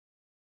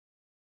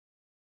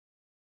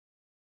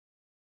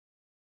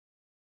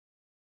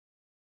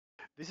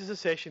This is a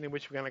session in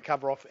which we're going to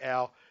cover off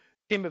our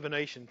timber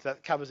Venetians.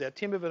 That covers our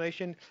timber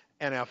Venetian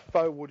and our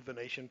faux wood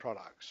Venetian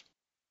products.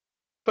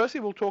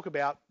 Firstly, we'll talk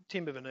about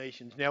timber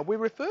Venetians. Now, we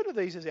refer to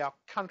these as our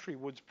country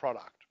woods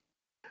product.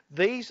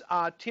 These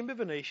are timber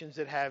Venetians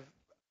that have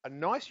a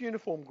nice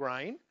uniform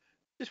grain,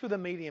 just with a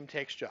medium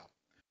texture.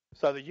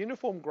 So the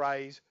uniform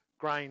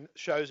grain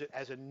shows it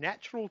as a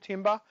natural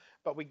timber,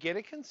 but we get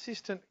a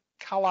consistent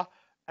colour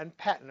and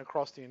pattern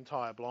across the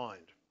entire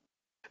blind.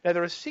 Now,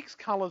 there are 6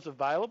 colours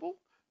available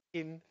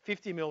in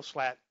 50mm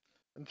slat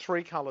and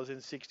 3 colours in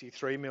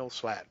 63mm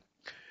slat.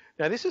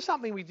 Now, this is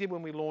something we did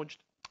when we launched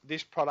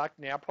this product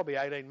now, probably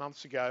 18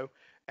 months ago,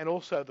 and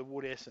also the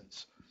wood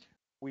essence.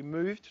 We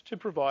moved to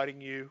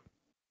providing you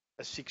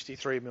a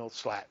 63mm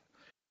slat.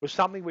 It was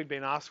something we'd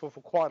been asked for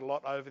quite a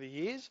lot over the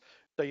years,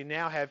 so you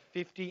now have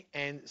 50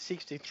 and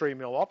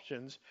 63mm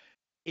options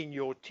in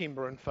your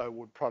timber and faux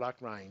wood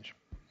product range.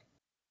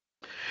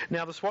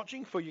 Now, the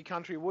swatching for your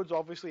country woods,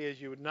 obviously, as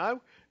you would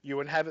know, you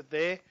would have it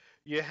there.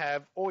 You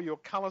have all your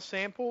colour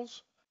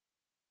samples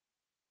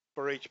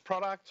for each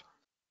product,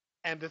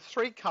 and the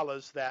 3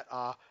 colours that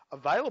are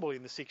available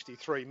in the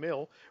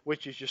 63mm,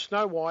 which is your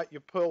snow white,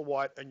 your pearl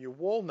white, and your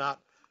walnut,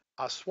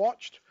 are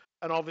swatched,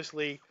 and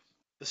obviously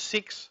the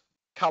 6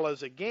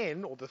 colours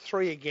again, or the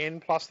 3 again,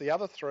 plus the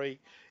other 3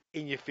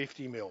 in your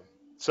 50mm.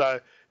 So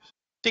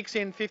 6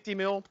 in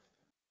 50mm,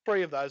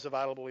 3 of those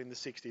available in the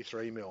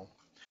 63mm.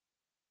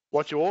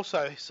 What you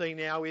also see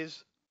now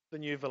is the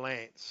new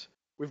Valance.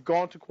 We've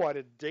gone to quite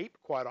a deep,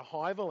 quite a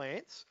high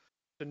Valance,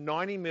 the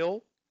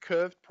 90mm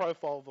curved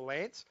profile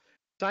Valance.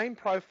 Same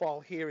profile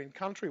here in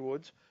country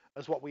woods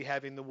as what we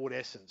have in the wood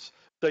essence.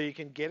 So you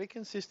can get a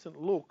consistent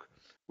look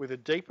with a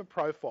deeper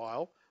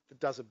profile that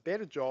does a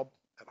better job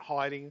at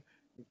hiding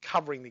and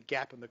covering the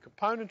gap in the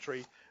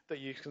componentry that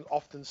you can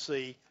often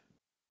see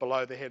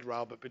below the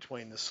headrail but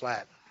between the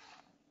slat.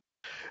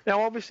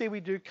 Now, obviously,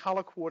 we do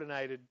colour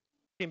coordinated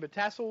timber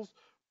tassels,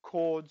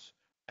 cords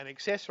and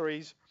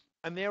accessories,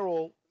 and they're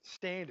all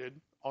standard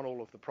on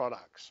all of the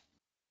products.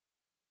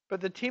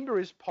 But the timber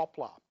is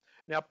poplar.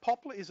 Now,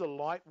 poplar is a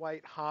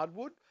lightweight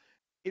hardwood.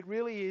 It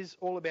really is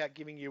all about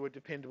giving you a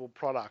dependable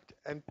product,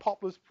 and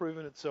poplar's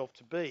proven itself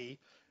to be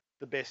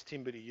the best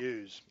timber to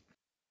use.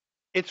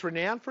 It's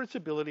renowned for its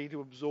ability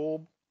to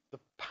absorb the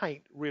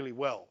paint really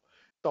well.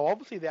 So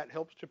obviously that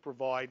helps to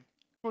provide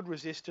good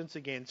resistance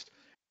against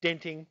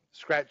denting,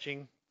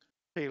 scratching,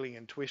 peeling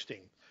and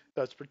twisting.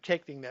 So it's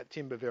protecting that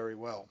timber very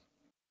well.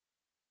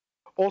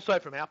 Also,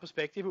 from our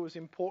perspective, it was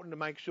important to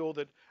make sure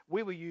that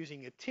we were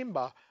using a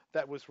timber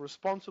that was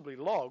responsibly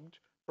logged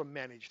from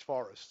managed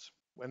forests,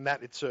 and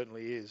that it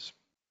certainly is.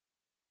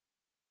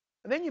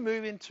 And then you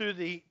move into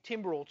the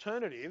timber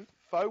alternative,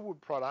 faux wood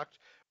product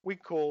we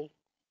call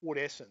wood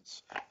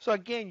essence. So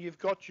again, you've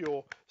got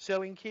your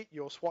selling kit,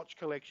 your swatch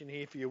collection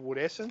here for your wood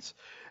essence,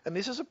 and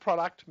this is a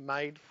product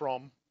made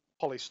from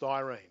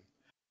polystyrene.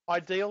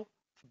 Ideal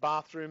for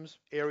bathrooms,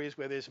 areas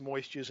where there's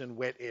moistures and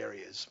wet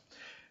areas.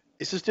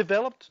 This is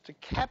developed to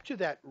capture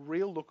that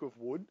real look of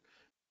wood,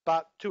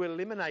 but to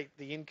eliminate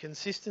the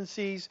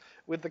inconsistencies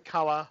with the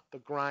colour, the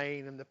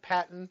grain and the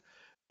pattern,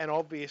 and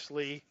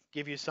obviously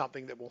give you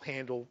something that will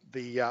handle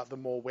the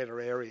more wetter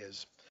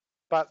areas.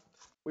 But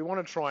we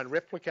want to try and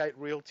replicate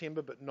real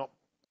timber, but not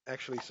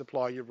actually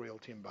supply you real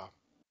timber.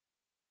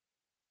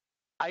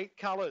 8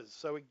 colours.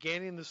 So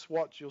again, in the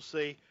swatch, you'll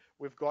see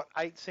we've got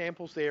 8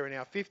 samples there in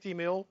our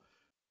 50mm,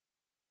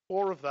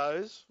 4 of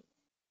those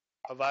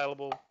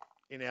available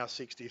in our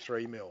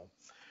 63mm.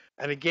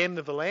 And again,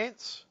 the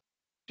Valance,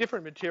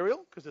 different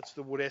material because it's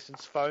the wood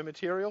essence faux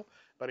material,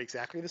 but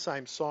exactly the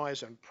same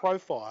size and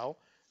profile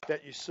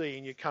that you see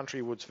in your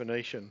country woods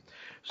Venetian.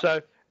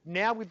 So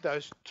now with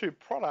those 2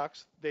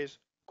 products, there's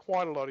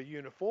quite a lot of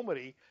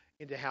uniformity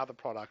into how the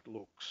product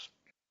looks.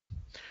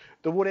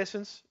 The wood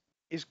essence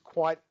is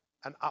quite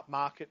an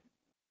upmarket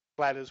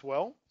flat as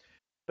well.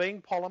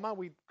 Being polymer,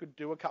 we could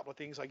do a couple of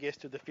things, I guess,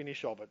 to the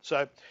finish of it.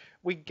 So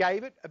we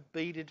gave it a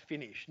beaded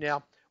finish.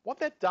 Now, what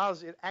that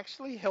does, it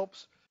actually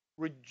helps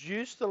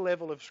reduce the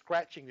level of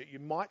scratching that you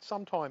might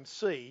sometimes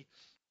see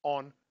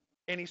on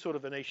any sort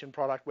of Venetian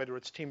product, whether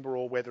it's timber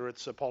or whether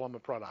it's a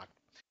polymer product.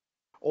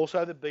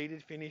 Also, the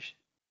beaded finish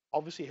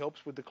obviously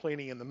helps with the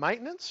cleaning and the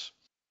maintenance.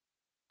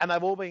 And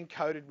they've all been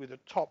coated with a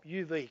top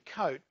UV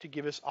coat to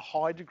give us a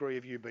high degree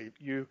of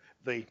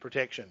UV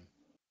protection.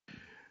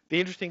 The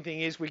interesting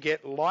thing is we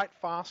get light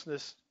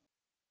fastness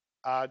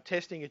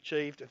testing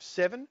achieved of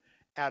 7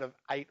 out of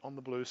 8 on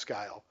the blue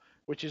scale,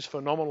 which is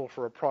phenomenal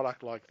for a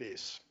product like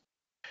this.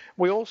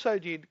 We also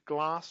did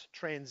glass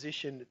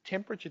transition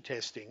temperature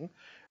testing,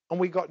 and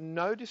we got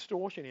no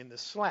distortion in the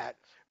slat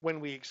when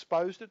we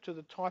exposed it to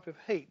the type of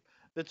heat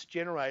that's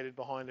generated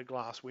behind a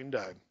glass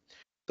window.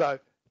 So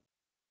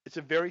it's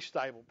a very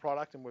stable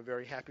product, and we're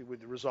very happy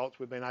with the results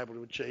we've been able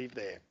to achieve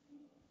there.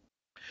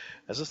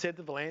 As I said,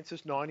 the Valance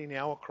is 90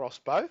 now across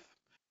both,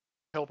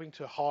 helping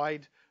to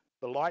hide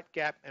the light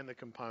gap and the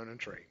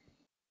componentry.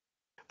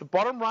 The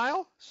bottom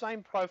rail,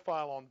 same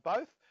profile on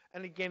both,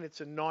 and again,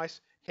 it's a nice,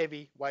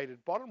 heavy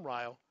weighted bottom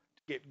rail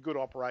to get good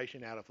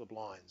operation out of the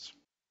blinds.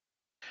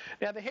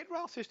 Now, the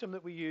headrail system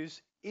that we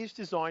use is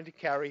designed to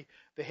carry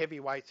the heavy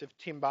weights of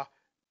timber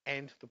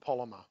and the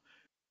polymer.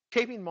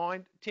 Keep in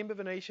mind, timber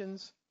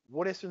Venetians,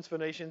 wood essence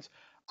Venetians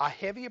are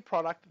heavier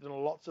product than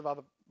lots of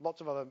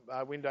other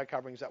window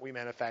coverings that we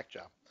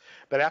manufacture.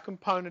 But our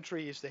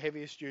componentry is the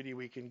heaviest duty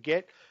we can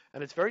get,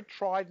 and it's very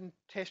tried and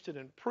tested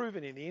and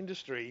proven in the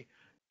industry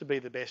to be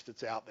the best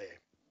that's out there.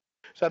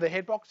 So the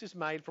headbox is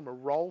made from a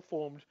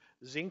roll-formed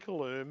zinc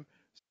aluminum,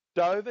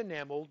 stove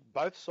enameled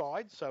both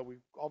sides, so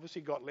we've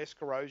obviously got less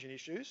corrosion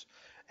issues,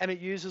 and it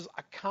uses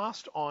a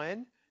cast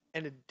iron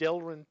and a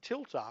Delrin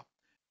tilter,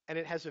 and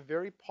it has a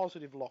very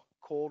positive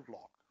cord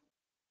lock.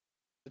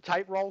 The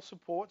tape roll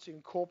supports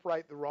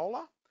incorporate the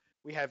roller.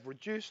 We have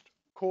reduced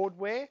cord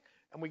wear,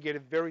 and we get a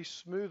very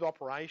smooth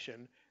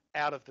operation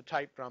out of the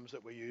tape drums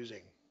that we're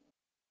using.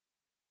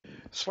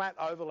 Slat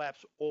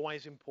overlap's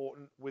always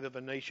important with a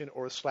Venetian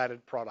or a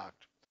slatted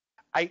product.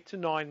 8 to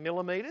 9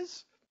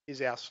 millimeters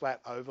is our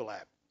slat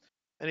overlap.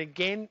 And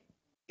again,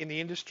 in the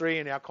industry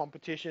and our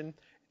competition,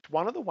 it's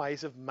one of the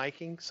ways of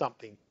making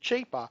something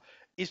cheaper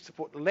is to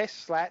put less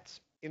slats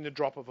in the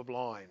drop of a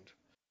blind.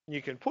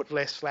 You can put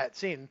less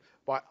slats in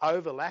by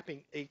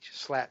overlapping each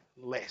slat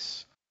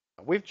less.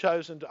 We've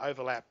chosen to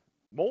overlap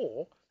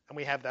more, and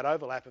we have that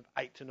overlap of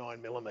 8 to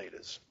 9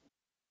 millimeters.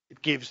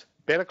 It gives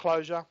better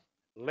closure,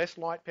 less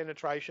light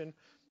penetration,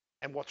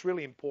 and what's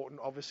really important,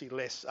 obviously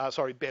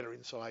better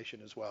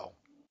insulation as well.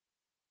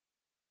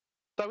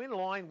 So in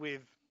line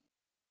with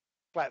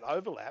flat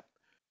overlap,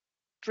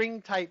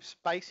 string tape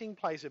spacing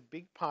plays a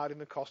big part in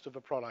the cost of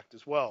a product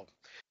as well.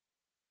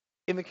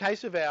 In the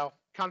case of our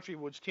Country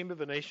Woods timber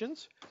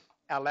Venetians,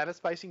 our ladder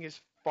spacing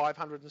is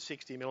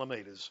 560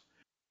 millimeters.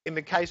 In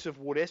the case of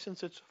Wood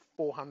Essence, it's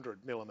 400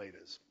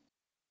 millimeters.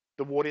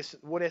 The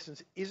Wood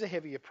Essence is a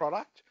heavier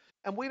product,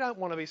 and we don't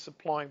want to be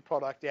supplying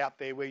product out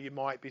there where you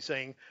might be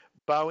seeing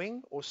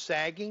bowing or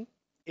sagging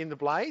in the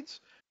blades.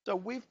 So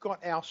we've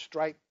got our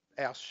string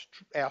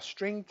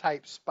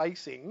tape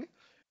spacing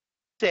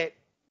set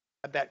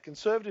at that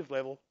conservative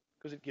level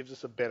because it gives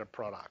us a better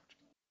product.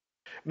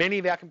 Many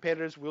of our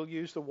competitors will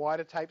use the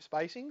wider tape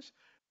spacings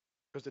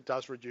because it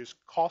does reduce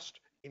cost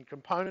in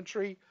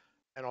componentry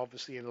and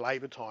obviously in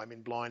labour time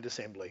in blind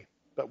assembly.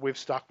 But we've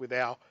stuck with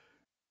our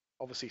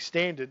obviously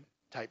standard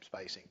tape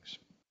spacings.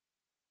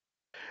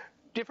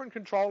 Different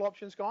control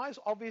options, guys.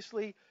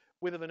 Obviously,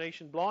 with a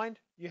Venetian blind,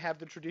 you have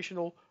the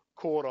traditional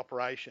cord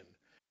operation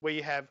where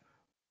you have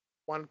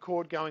one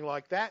cord going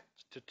like that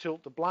to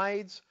tilt the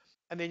blades,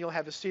 and then you'll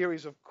have a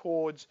series of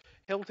cords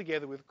held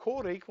together with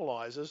cord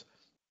equalizers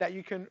that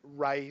you can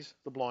raise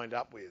the blind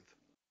up with.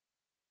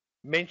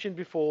 Mentioned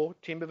before,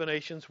 timber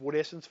Venetians, wood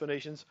essence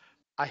Venetians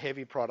are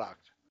heavy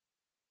product.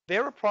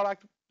 They're a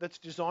product that's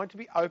designed to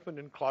be opened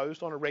and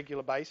closed on a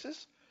regular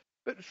basis,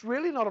 but it's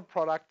really not a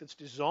product that's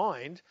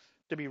designed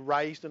to be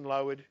raised and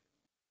lowered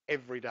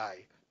every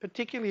day,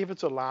 particularly if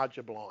it's a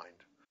larger blind.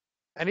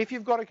 And if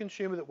you've got a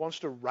consumer that wants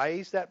to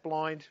raise that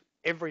blind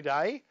every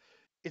day,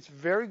 it's a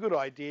very good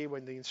idea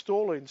when the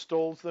installer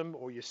installs them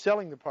or you're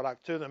selling the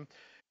product to them,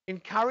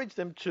 encourage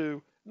them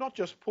to not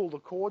just pull the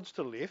cords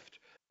to lift,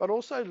 but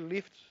also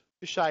lift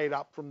the shade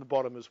up from the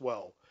bottom as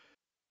well.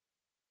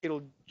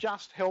 It'll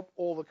just help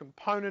all the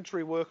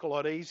componentry work a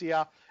lot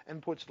easier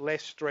and puts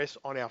less stress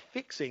on our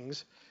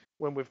fixings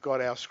when we've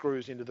got our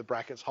screws into the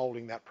brackets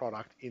holding that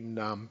product in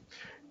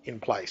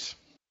place.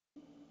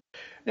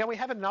 Now we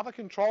have another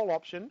control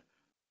option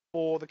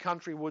for the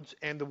Country Woods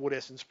and the Wood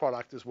Essence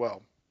product as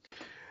well.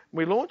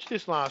 We launched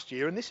this last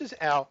year, and this is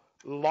our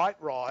light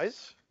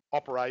rise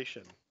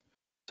operation.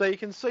 So you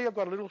can see I've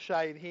got a little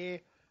shade here,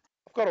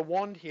 I've got a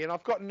wand here, and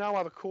I've got no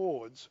other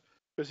cords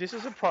because this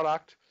is a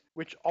product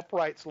which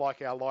operates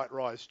like our light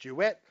rise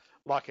duet,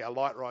 like our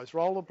light rise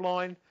roller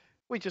blind.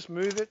 We just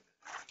move it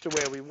to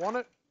where we want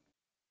it,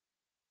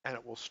 and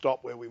it will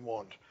stop where we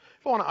want.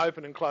 If I want to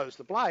open and close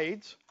the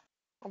blades,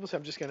 obviously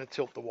I'm just going to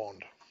tilt the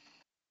wand.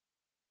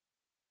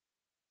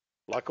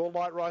 Like all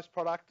light rise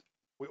product,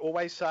 we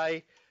always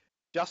say,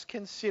 just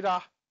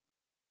consider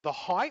the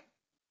height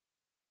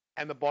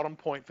and the bottom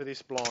point for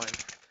this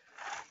blind.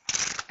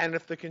 And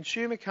if the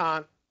consumer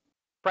can't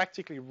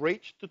practically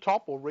reach the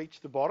top or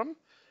reach the bottom,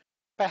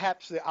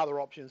 perhaps there are other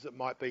options that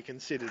might be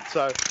considered.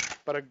 So,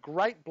 but a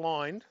great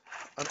blind,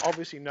 and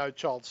obviously no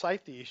child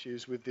safety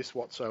issues with this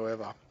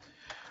whatsoever.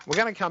 We're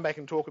going to come back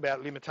and talk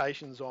about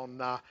limitations on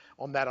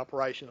that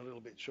operation a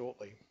little bit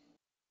shortly.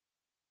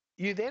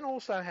 You then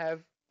also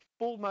have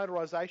full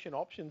motorisation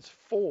options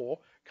for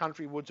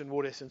Country Woods and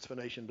Wood Essence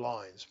Venetian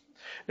blinds.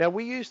 Now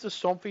we use the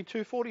Somfy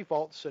 240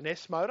 volt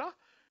Cines motor,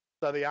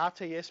 so the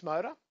RTS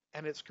motor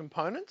and its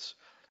components,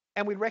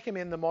 and we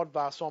recommend the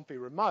Modvar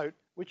Somfy remote,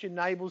 which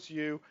enables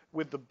you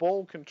with the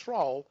ball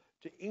control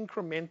to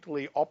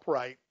incrementally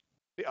operate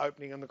the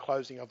opening and the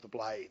closing of the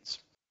blades.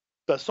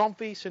 The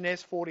Somfy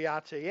Cines 40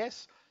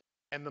 RTS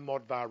and the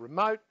Modvar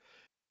remote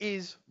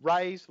is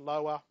raise,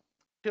 lower,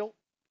 tilt,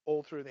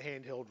 all through the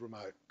handheld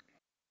remote.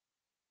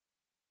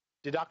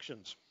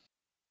 Deductions.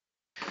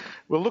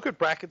 We'll look at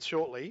brackets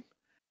shortly,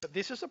 but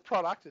this is a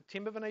product, the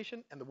Timber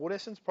Venetian and the Wood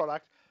Essence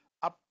product,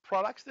 are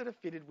products that are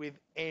fitted with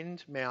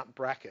end mount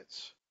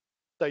brackets.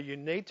 So you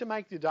need to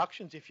make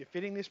deductions if you're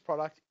fitting this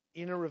product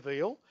in a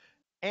reveal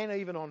and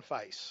even on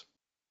face.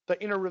 So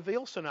in a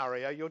reveal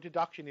scenario, your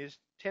deduction is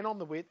 10 on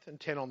the width and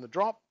 10 on the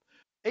drop.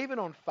 Even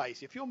on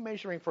face, if you're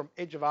measuring from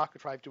edge of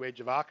architrave to edge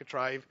of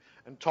architrave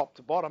and top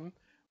to bottom,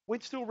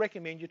 we'd still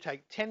recommend you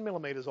take 10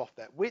 millimeters off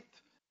that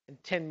width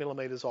and 10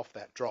 millimeters off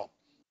that drop.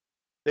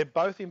 They're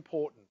both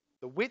important.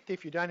 The width,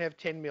 if you don't have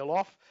 10 mil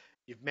off,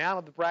 you've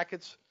mounted the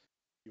brackets,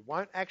 you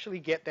won't actually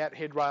get that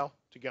headrail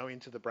to go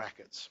into the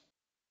brackets.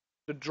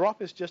 The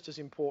drop is just as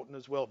important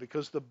as well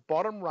because the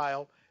bottom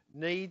rail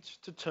needs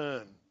to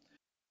turn.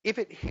 If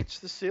it hits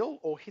the sill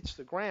or hits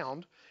the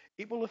ground,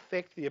 it will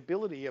affect the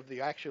ability of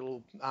the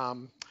actual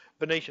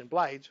Venetian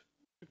blades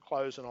to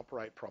close and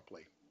operate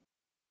properly.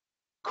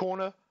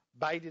 Corner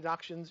bay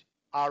deductions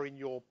are in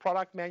your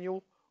product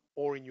manual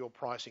or in your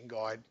pricing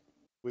guide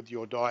with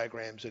your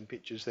diagrams and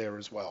pictures there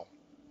as well.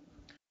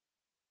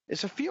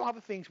 There's a few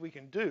other things we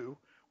can do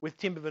with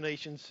timber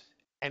Venetians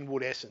and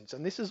wood essence,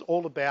 and this is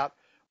all about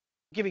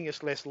giving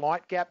us less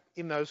light gap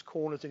in those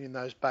corners and in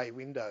those bay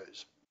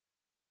windows.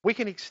 We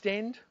can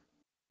extend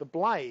the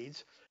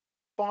blades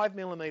 5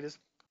 millimeters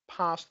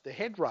past the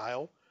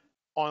headrail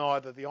on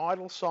either the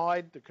idle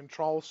side, the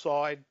control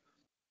side,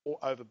 or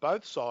over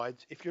both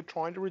sides if you're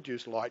trying to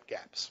reduce light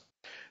gaps.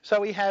 So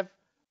we have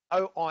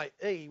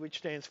OIE, which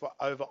stands for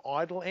over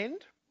idle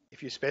end.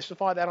 If you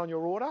specify that on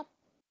your order,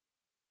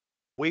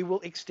 we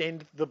will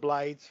extend the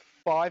blades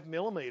 5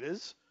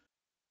 millimeters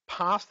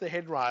past the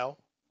headrail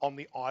on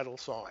the idle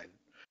side.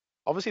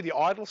 Obviously, the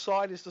idle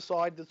side is the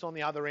side that's on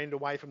the other end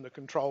away from the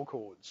control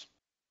cords.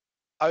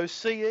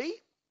 OCE,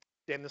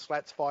 then the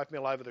slats 5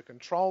 mil over the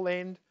control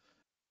end,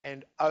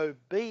 and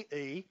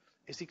OBE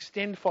is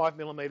extend 5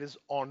 millimeters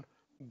on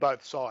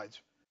both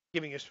sides,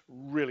 giving us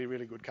really,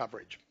 really good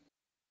coverage.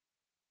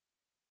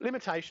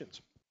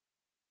 Limitations.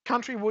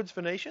 Country Woods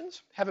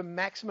Venetians have a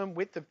maximum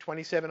width of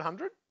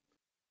 2700.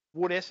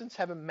 Wood Essence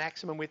have a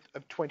maximum width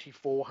of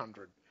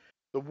 2400.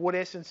 The Wood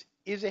Essence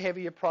is a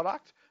heavier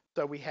product,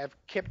 so we have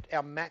kept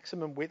our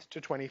maximum width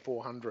to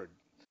 2400.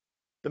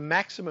 The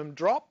maximum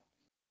drop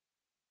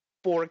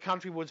for a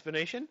Country Woods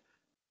Venetian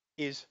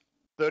is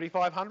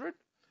 3500.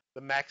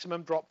 The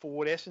maximum drop for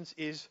Wood Essence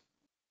is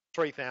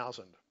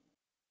 3000.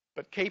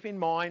 But keep in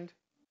mind,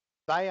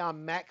 they are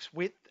max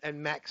width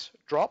and max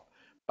drop,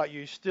 but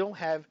you still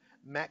have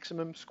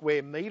maximum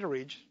square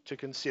meterage to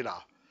consider.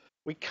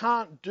 We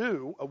can't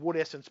do a Wood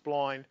Essence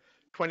blind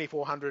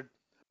 2400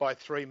 by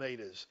 3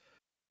 meters.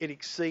 It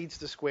exceeds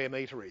the square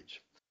meterage.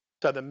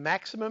 So the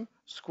maximum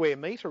square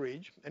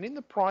meterage, and in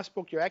the price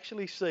book you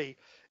actually see,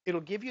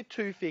 it'll give you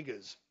two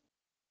figures,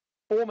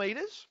 4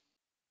 meters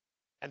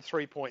and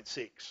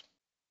 3.6.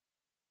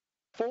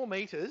 4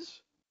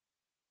 meters,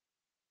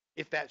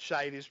 if that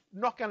shade is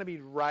not going to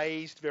be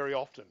raised very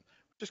often,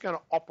 we're just going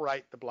to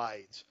operate the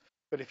blades.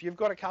 But if you've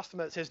got a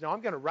customer that says, no,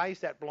 I'm going to raise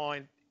that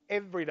blind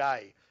every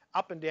day,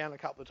 up and down a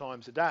couple of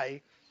times a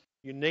day,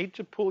 you need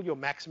to pull your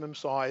maximum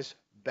size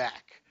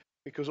back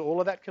because all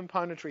of that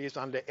componentry is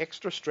under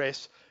extra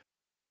stress,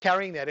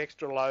 carrying that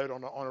extra load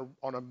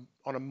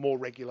on a more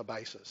regular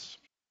basis.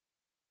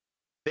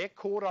 Their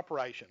cord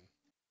operation.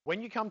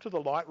 When you come to the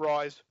light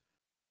rise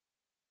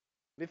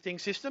lifting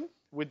system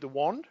with the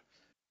wand,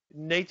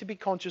 you need to be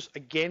conscious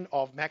again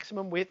of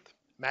maximum width,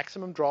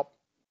 maximum drop,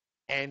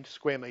 and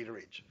square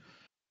meterage.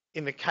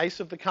 In the case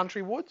of the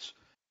Country Woods,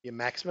 your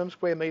maximum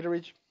square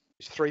meterage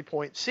is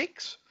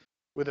 3.6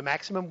 with a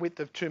maximum width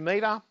of 2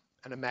 meter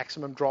and a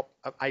maximum drop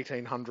of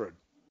 1800.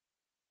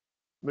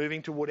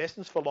 Moving to Wood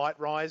Essence for light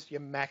rise, your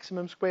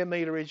maximum square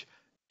meterage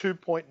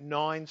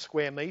 2.9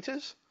 square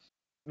meters,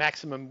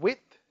 maximum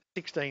width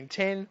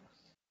 1610,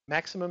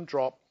 maximum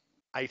drop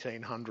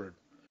 1800.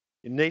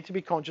 You need to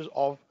be conscious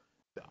of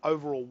the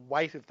overall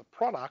weight of the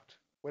product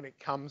when it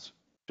comes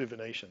to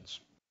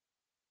Venetians.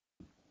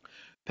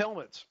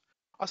 Pelmets.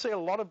 I see a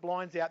lot of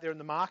blinds out there in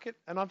the market,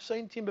 and I've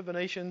seen timber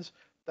Venetians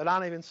that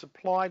aren't even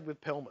supplied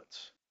with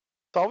pelmets.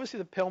 So obviously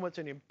the pelmet's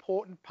an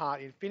important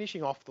part in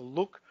finishing off the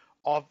look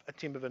of a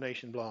timber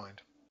Venetian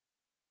blind.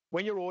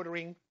 When you're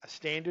ordering a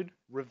standard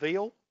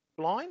reveal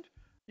blind,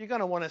 you're going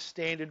to want a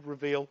standard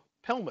reveal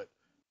pelmet,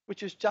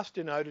 which is just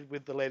denoted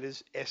with the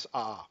letters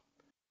SR.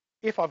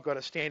 If I've got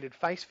a standard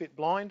face fit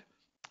blind,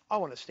 I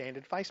want a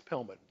standard face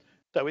pelmet.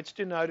 So it's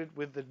denoted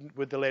with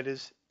the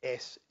letters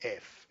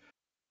SF.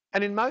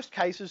 And in most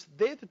cases,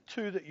 they're the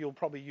two that you'll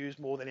probably use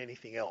more than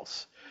anything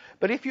else.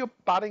 But if you're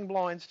butting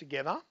blinds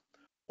together,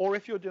 or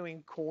if you're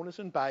doing corners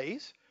and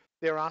bays,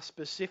 there are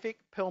specific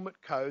pelmet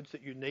codes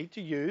that you need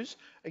to use.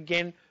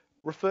 Again,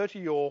 refer to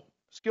your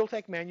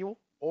SkillTech manual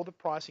or the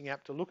pricing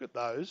app to look at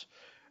those.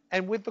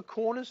 And with the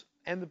corners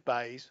and the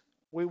bays,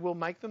 we will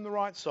make them the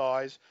right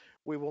size.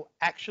 We will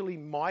actually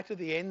miter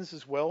the ends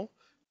as well,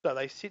 so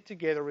they sit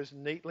together as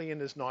neatly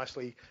and as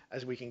nicely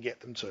as we can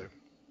get them to.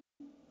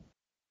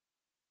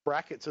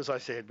 Brackets, as I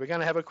said, we're going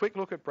to have a quick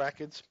look at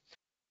brackets.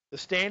 The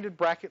standard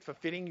bracket for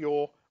fitting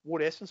your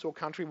Wood Essence or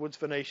Country Woods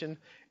Venetian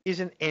is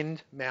an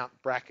end mount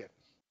bracket.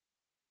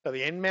 So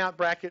the end mount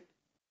bracket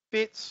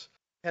fits,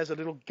 has a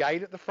little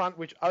gate at the front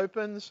which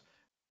opens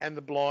and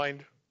the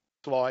blind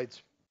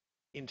slides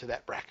into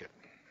that bracket.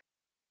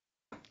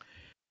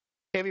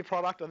 Heavy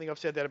product, I think I've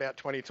said that about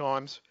 20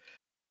 times.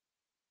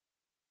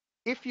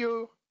 If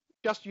you're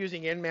just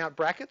using end mount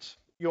brackets,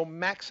 your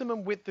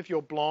maximum width of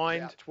your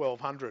blind is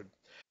 1200.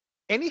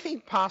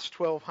 Anything past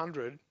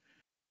 1200,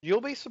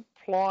 you'll be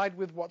supplied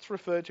with what's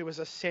referred to as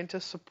a center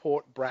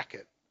support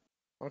bracket.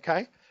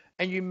 Okay?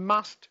 And you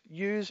must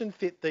use and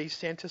fit these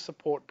center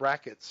support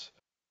brackets.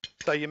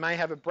 So you may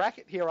have a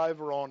bracket here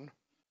over on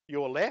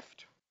your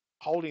left,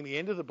 holding the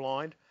end of the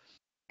blind,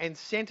 and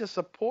center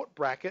support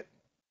bracket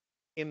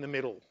in the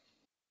middle.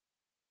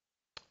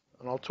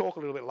 And I'll talk a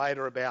little bit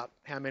later about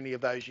how many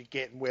of those you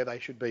get and where they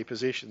should be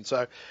positioned.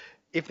 So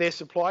if they're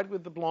supplied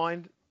with the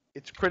blind,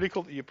 it's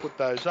critical that you put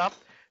those up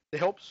to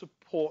help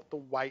support the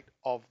weight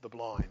of the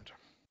blind.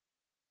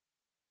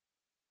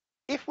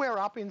 If we're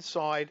up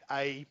inside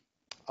a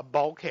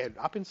bulkhead,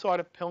 up inside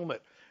a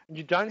pelmet, and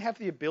you don't have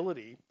the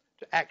ability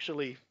to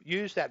actually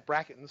use that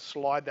bracket and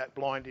slide that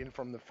blind in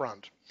from the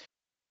front,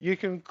 you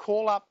can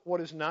call up what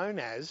is known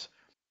as,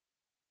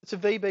 it's a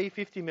VB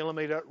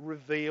 50mm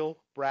reveal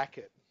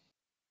bracket.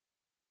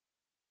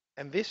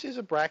 And this is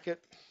a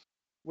bracket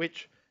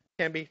which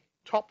can be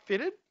top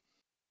fitted,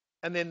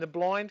 and then the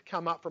blind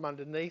come up from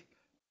underneath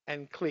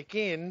and click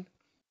in,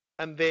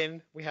 and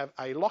then we have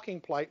a locking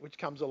plate which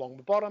comes along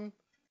the bottom,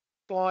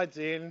 slides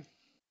in,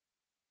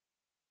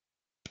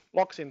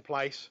 locks in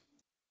place,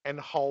 and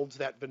holds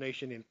that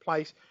Venetian in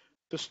place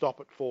to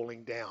stop it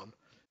falling down.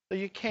 So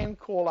you can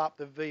call up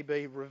the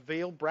VB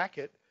reveal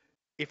bracket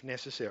if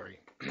necessary.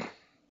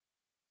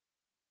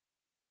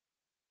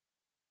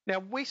 Now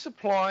we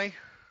supply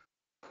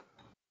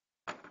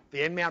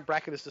the end mount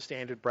bracket as the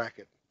standard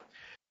bracket.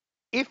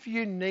 If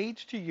you need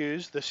to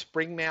use the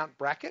spring mount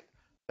bracket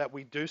that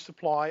we do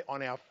supply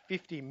on our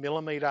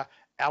 50mm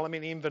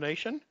aluminium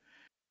Venetian,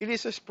 it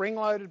is a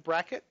spring-loaded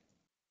bracket.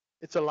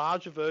 It's a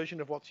larger version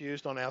of what's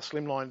used on our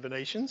slimline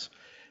Venetians.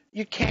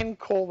 You can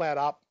call that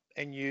up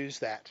and use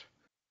that.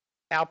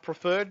 Our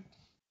preferred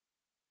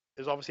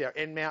is obviously our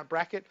end mount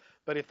bracket,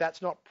 but if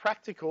that's not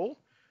practical,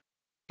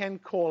 you can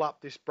call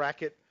up this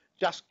bracket.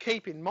 Just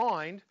keep in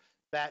mind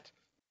that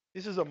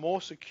this is a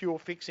more secure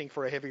fixing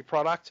for a heavy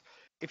product.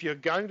 If you're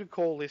going to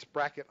call this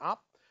bracket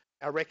up,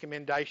 our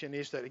recommendation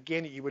is that,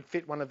 again, you would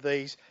fit one of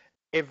these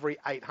every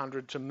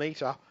 800 to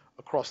metre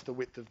across the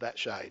width of that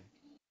shade.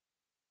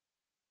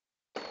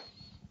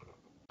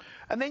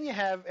 And then you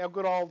have our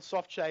good old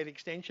soft shade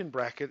extension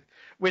bracket,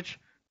 which,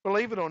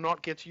 believe it or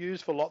not, gets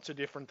used for lots of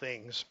different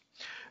things.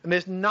 And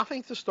there's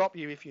nothing to stop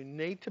you if you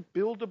need to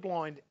build a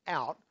blind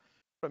out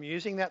from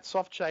using that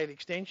soft shade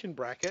extension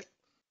bracket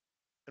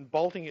and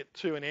bolting it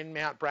to an end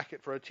mount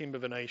bracket for a timber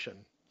Venetian.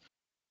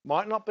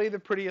 Might not be the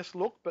prettiest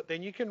look, but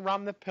then you can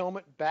run the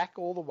pelmet back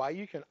all the way.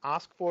 You can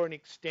ask for an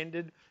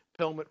extended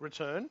pelmet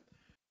return.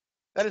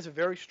 That is a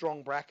very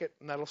strong bracket,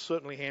 and that'll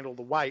certainly handle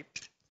the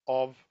weight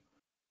of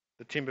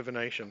the timber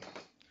Venetian.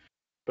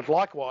 But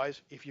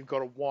likewise, if you've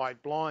got a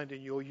wide blind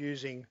and you're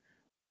using,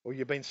 or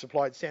you've been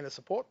supplied center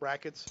support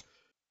brackets,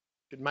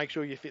 you should make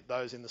sure you fit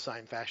those in the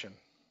same fashion.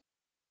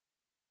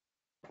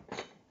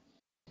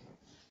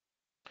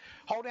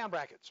 Hold down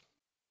brackets.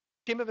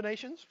 Timber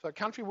Venetians, so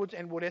Country Woods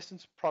and Wood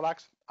Essence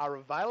products are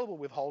available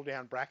with hold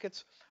down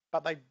brackets,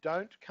 but they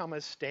don't come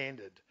as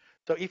standard.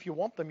 So if you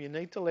want them, you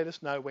need to let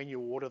us know when you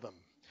order them.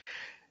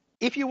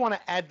 If you want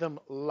to add them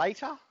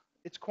later,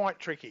 it's quite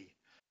tricky.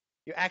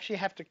 You actually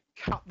have to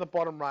cut the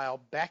bottom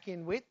rail back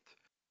in width,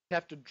 you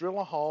have to drill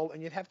a hole,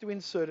 and you'd have to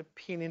insert a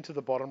pin into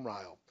the bottom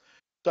rail.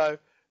 So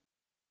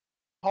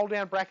hold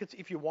down brackets,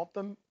 if you want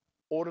them,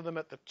 order them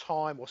at the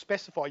time, or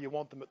specify you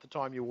want them at the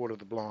time you order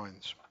the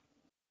blinds.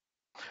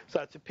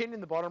 So it's a pin in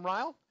the bottom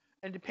rail,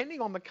 and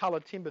depending on the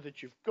coloured timber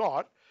that you've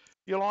got,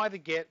 you'll either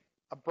get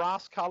a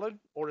brass coloured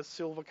or a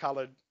silver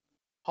coloured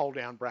hold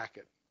down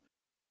bracket.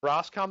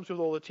 Brass comes with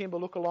all the timber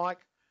look-alike,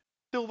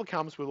 silver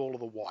comes with all of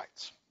the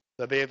whites.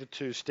 So they're the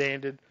two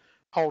standard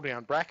hold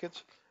down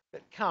brackets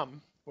that come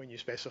when you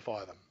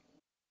specify them.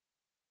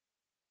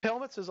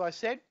 Pelmets, as I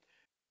said,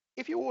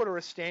 if you order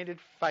a standard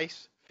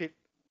face fit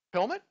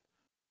pelmet,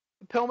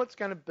 the pelmet's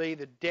going to be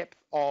the depth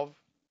of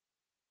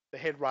the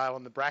head rail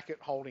and the bracket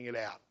holding it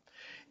out.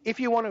 If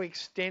you want to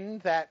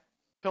extend that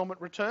pelmet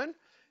return,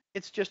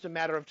 it's just a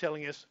matter of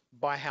telling us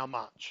by how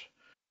much.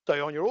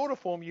 So on your order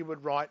form, you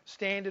would write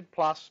standard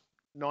plus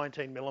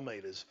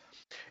 19mm.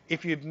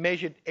 If you've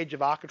measured edge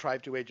of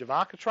architrave to edge of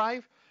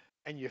architrave,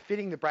 and you're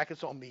fitting the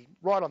brackets on the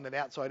right on the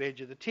outside edge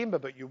of the timber,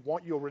 but you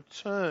want your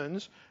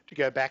returns to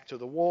go back to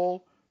the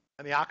wall,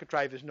 and the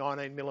architrave is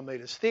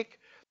 19mm thick,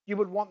 you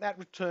would want that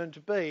return to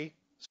be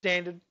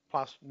standard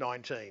plus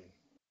 19.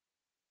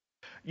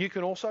 You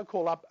can also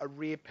call up a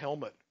rear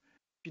pelmet.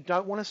 If you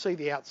don't want to see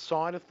the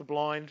outside of the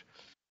blind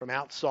from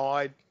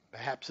outside,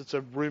 perhaps it's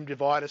a room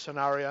divider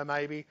scenario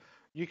maybe,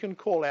 you can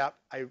call up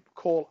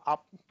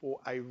for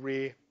a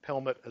rear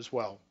pelmet as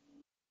well.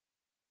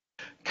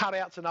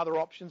 Cutouts and other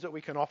options that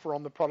we can offer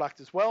on the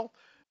product as well.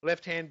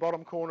 Left-hand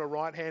bottom corner,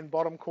 right-hand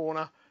bottom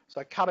corner.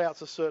 So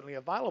cutouts are certainly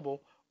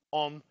available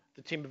on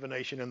the timber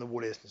Venetian and the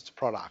wood essence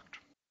product.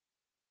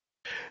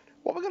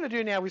 What we're going to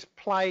do now is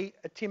play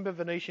a timber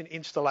Venetian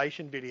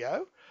installation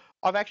video.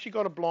 I've actually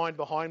got a blind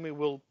behind me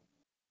we'll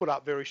put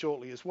up very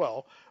shortly as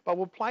well, but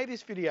we'll play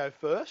this video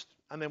first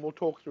and then we'll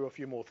talk through a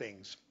few more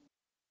things.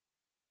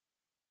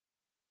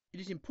 It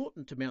is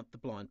important to mount the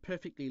blind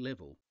perfectly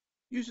level.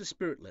 Use a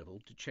spirit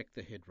level to check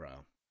the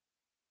headrail.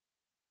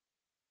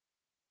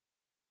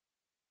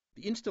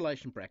 The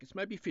installation brackets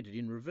may be fitted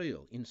in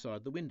reveal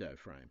inside the window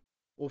frame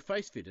or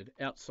face fitted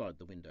outside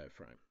the window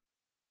frame.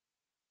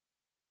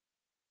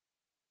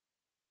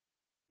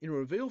 In a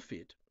reveal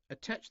fit,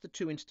 attach the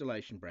two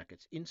installation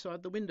brackets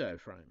inside the window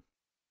frame,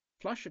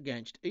 flush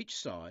against each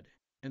side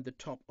and the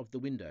top of the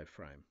window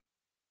frame.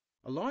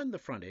 Align the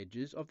front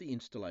edges of the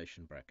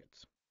installation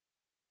brackets.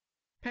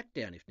 Pack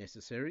down if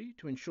necessary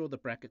to ensure the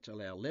brackets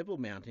allow level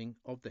mounting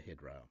of the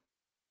headrail.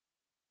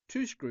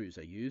 2 screws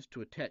are used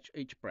to attach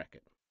each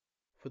bracket.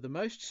 For the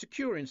most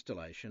secure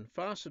installation,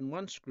 fasten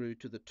 1 screw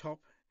to the top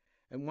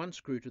and 1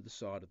 screw to the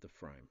side of the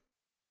frame.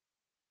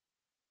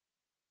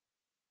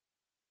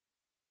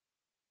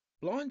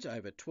 Blinds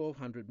over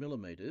 1200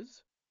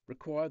 mm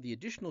require the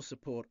additional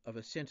support of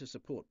a centre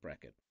support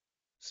bracket.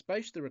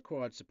 Space the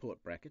required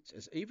support brackets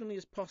as evenly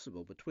as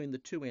possible between the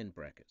two end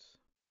brackets.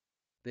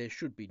 There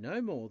should be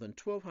no more than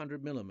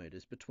 1200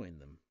 mm between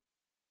them.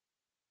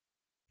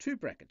 2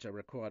 brackets are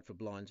required for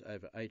blinds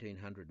over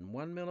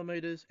 1801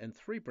 mm and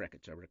 3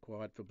 brackets are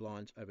required for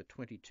blinds over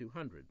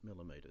 2200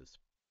 mm.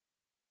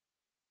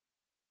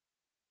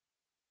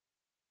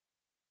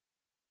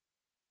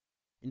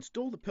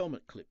 Install the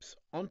pelmet clips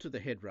onto the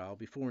headrail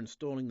before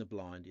installing the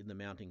blind in the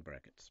mounting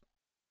brackets.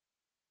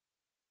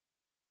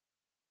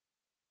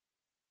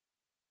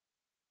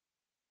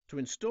 To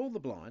install the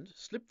blind,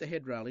 slip the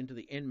headrail into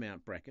the end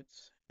mount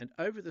brackets and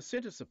over the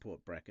centre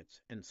support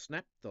brackets and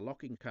snap the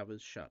locking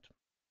covers shut.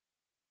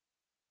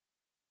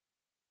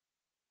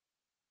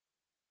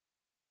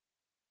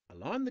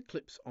 Align the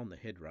clips on the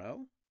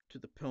headrail to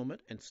the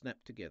pelmet and snap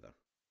together.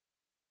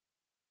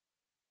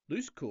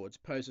 Loose cords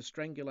pose a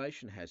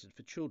strangulation hazard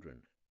for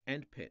children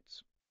and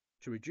pets.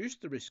 To reduce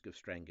the risk of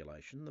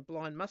strangulation, the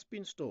blind must be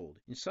installed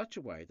in such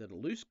a way that a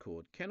loose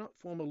cord cannot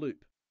form a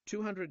loop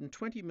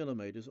 220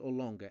 mm or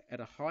longer at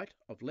a height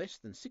of less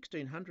than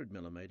 1600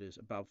 mm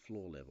above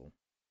floor level.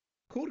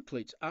 Cord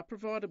cleats are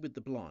provided with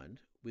the blind,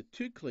 with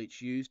 2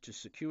 cleats used to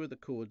secure the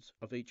cords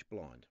of each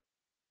blind.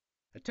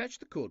 Attach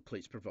the cord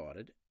cleats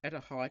provided at a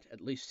height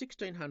at least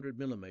 1600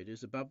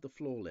 mm above the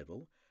floor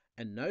level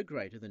and no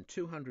greater than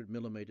 200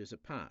 mm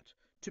apart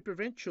to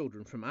prevent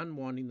children from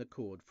unwinding the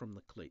cord from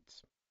the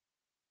cleats.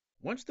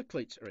 Once the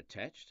cleats are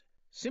attached,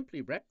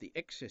 simply wrap the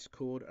excess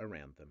cord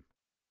around them.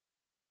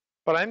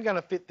 But I'm going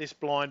to fit this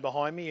blind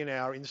behind me in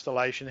our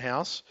installation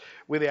house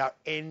with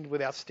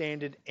our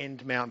standard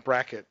end mount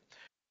bracket.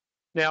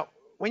 Now,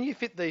 when you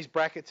fit these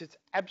brackets, it's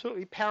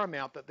absolutely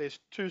paramount that there's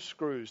 2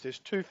 screws, there's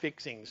 2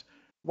 fixings.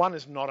 One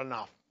is not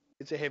enough.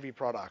 It's a heavy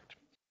product.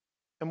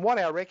 And what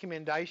our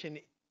recommendation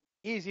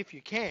is, if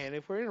you can,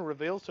 if we're in a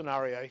reveal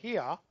scenario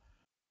here,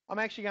 I'm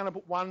actually going to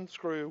put 1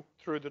 screw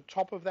through the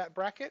top of that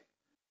bracket,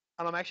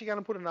 and I'm actually going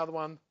to put another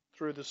one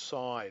through the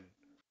side.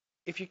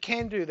 If you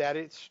can do that,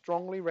 it's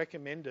strongly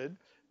recommended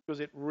because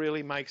it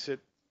really makes it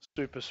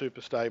super,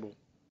 super stable.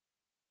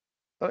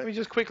 So let me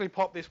just quickly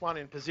pop this one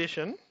in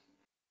position.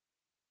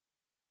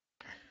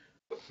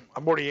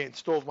 I've already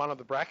installed one of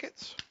the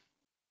brackets.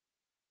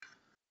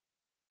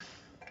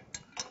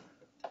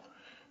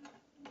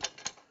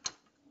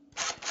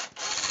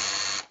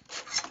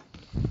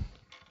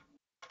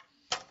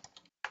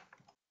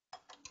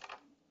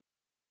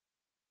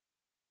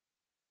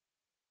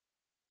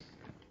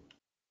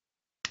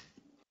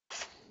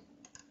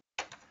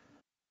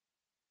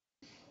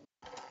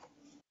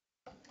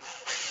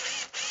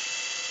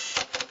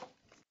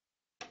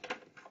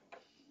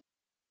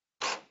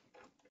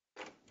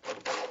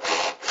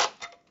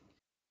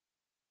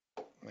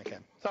 Okay,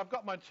 so I've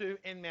got my 2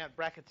 end mount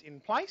brackets in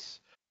place.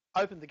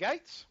 Open the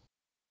gates,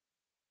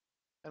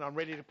 and I'm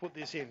ready to put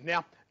this in.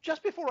 Now,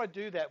 just before I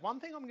do that, one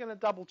thing I'm going to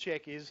double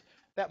check is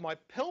that my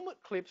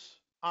pelmet clips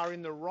are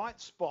in the right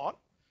spot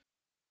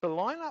to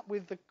line up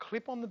with the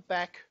clip on the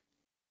back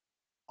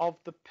of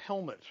the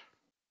pelmet.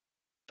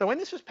 So when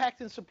this was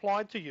packed and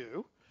supplied to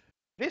you,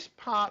 this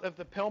part of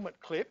the pelmet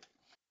clip,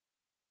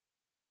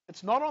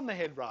 it's not on the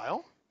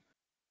headrail.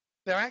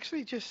 They're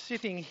actually just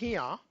sitting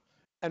here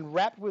and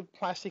wrapped with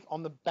plastic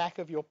on the back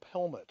of your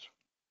pelmet.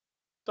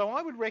 So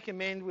I would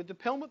recommend, with the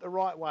pelmet the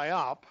right way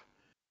up,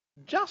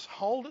 just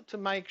hold it to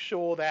make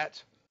sure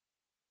that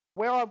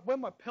where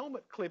my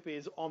pelmet clip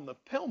is on the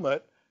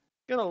pelmet,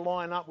 it's going to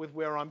line up with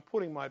where I'm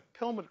putting my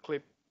pelmet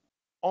clip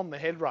on the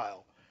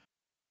headrail.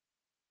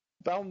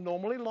 They'll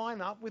normally line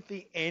up with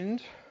the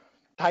end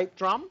tape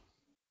drum,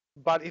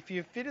 but if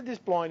you've fitted this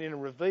blind in a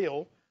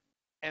reveal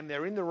and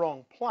they're in the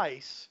wrong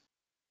place,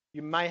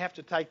 you may have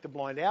to take the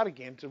blind out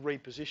again to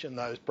reposition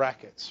those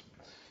brackets.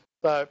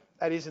 So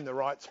that is in the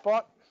right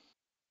spot.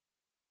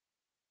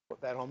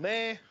 Put that on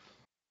there.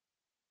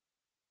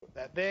 Put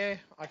that there.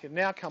 I can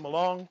now come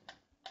along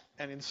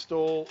and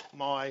install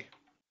my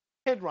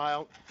head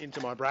rail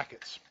into my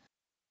brackets.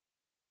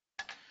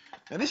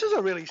 Now this is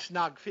a really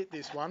snug fit,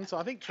 this one, so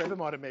I think Trevor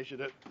might have measured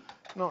it.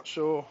 Not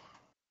sure.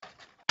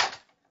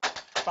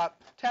 But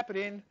tap it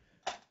in,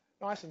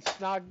 nice and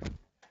snug.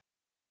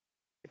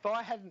 If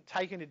I hadn't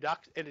taken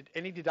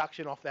any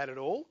deduction off that at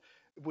all,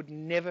 it would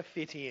never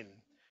fit in.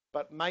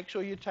 But make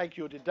sure you take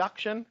your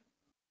deduction,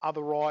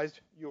 otherwise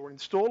your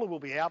installer will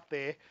be out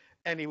there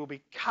and he will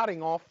be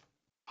cutting off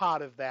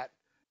part of that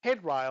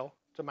head rail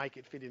to make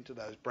it fit into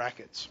those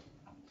brackets.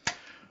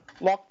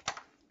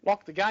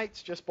 Lock the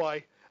gates just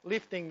by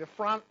lifting the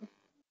front,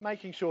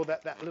 making sure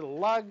that that little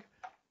lug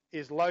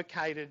is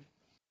located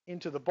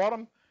into the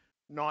bottom,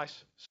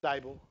 nice,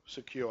 stable,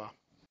 secure.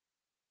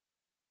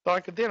 So I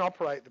could then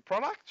operate the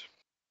product.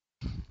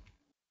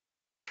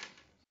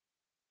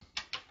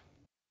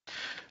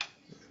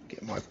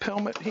 Get my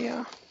pelmet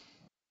here.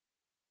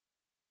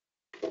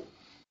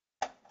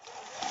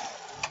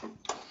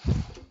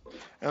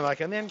 And I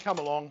can then come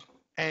along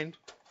and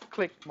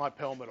click my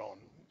pelmet on.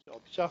 So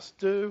I'll just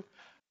do,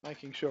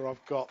 making sure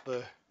I've got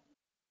the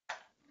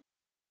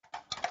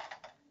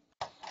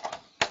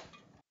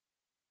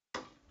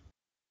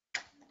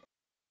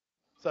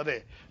So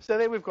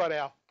there we've got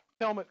our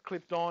pelmet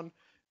clipped on.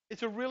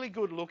 It's a really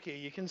good look here.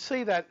 You can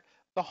see that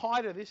the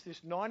height of this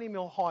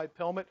 90mm high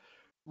pelmet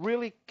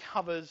really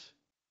covers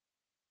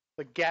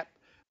the gap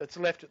that's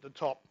left at the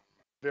top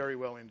very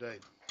well indeed.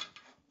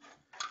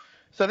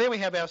 So there we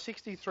have our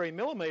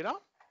 63mm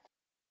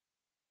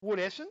wood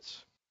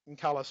essence in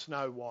colour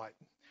Snow White.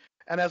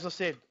 And as I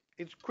said,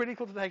 it's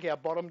critical to take our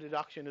bottom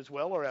deduction as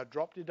well, or our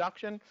drop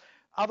deduction.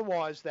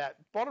 Otherwise that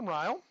bottom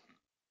rail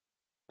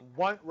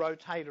won't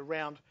rotate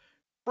around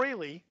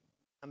freely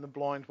and the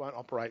blind won't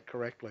operate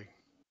correctly.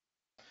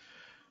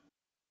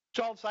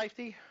 Child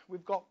safety,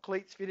 we've got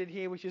cleats fitted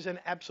here, which is an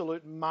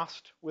absolute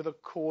must with a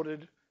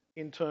corded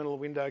internal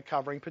window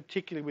covering,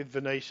 particularly with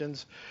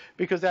Venetians,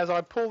 because as I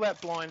pull that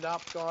blind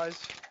up,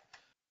 guys,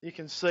 you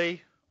can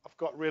see I've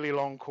got really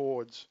long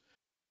cords.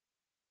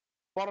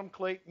 Bottom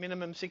cleat,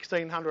 minimum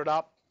 1600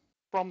 up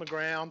from the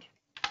ground,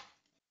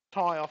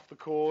 tie off the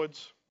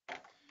cords.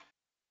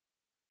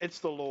 It's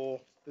the law.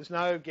 There's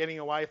no getting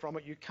away from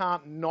it. You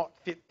can't not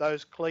fit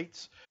those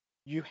cleats.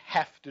 You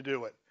have to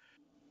do it.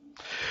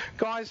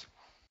 Guys,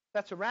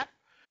 that's a wrap.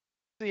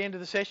 The end of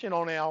the session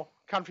on our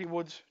Country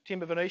Woods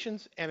Timber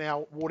Venetians and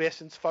our Wood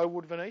Essence Faux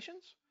Wood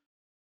Venetians.